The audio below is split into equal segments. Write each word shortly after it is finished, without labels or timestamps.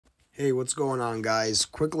Hey, what's going on, guys?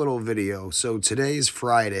 Quick little video. So today's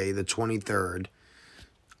Friday, the 23rd.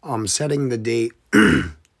 I'm setting the date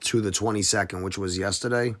to the 22nd, which was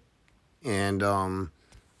yesterday. And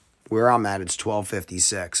where I'm at, it's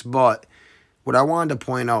 12:56. But what I wanted to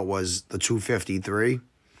point out was the 253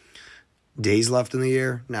 days left in the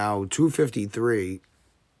year. Now, 253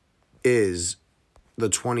 is the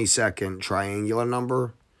 22nd triangular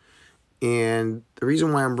number. And the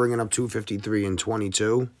reason why I'm bringing up 253 and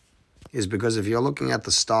 22 is because if you're looking at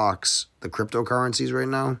the stocks, the cryptocurrencies right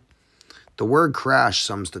now, the word crash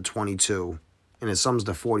sums to 22, and it sums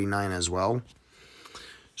to 49 as well.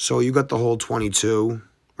 So you got the whole 22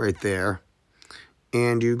 right there,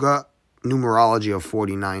 and you got numerology of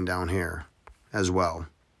 49 down here as well.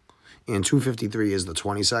 And 253 is the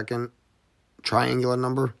 22nd triangular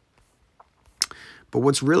number. But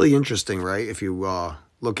what's really interesting, right, if you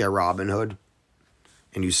look at Robinhood,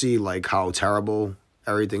 and you see like how terrible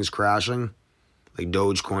everything's crashing, like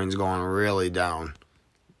Dogecoin's going really down,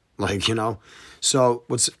 like, you know. So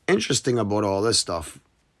what's interesting about all this stuff,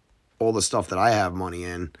 all the stuff that I have money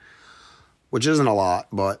in, which isn't a lot,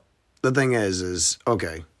 but the thing is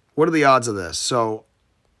okay, what are the odds of this? So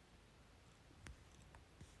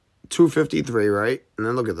 253, right? And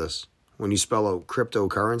then look at this. When you spell out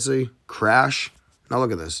cryptocurrency, crash. Now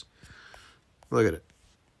look at this. Look at it.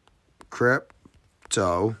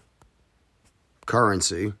 Crypto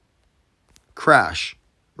currency crash,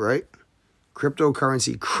 right?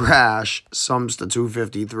 Cryptocurrency crash sums to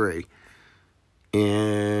 253,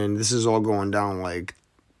 and this is all going down like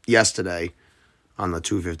yesterday on the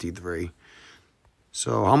 253.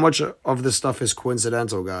 So how much of this stuff is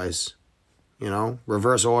coincidental, guys? You know,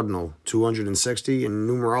 reverse ordinal 260, and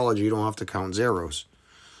numerology you don't have to count zeros.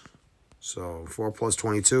 So 4 plus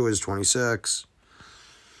 22 is 26.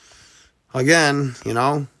 Again, you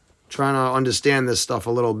know, trying to understand this stuff a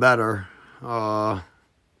little better.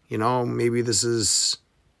 You know, maybe this is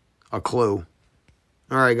a clue.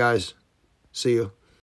 All right, guys. See you.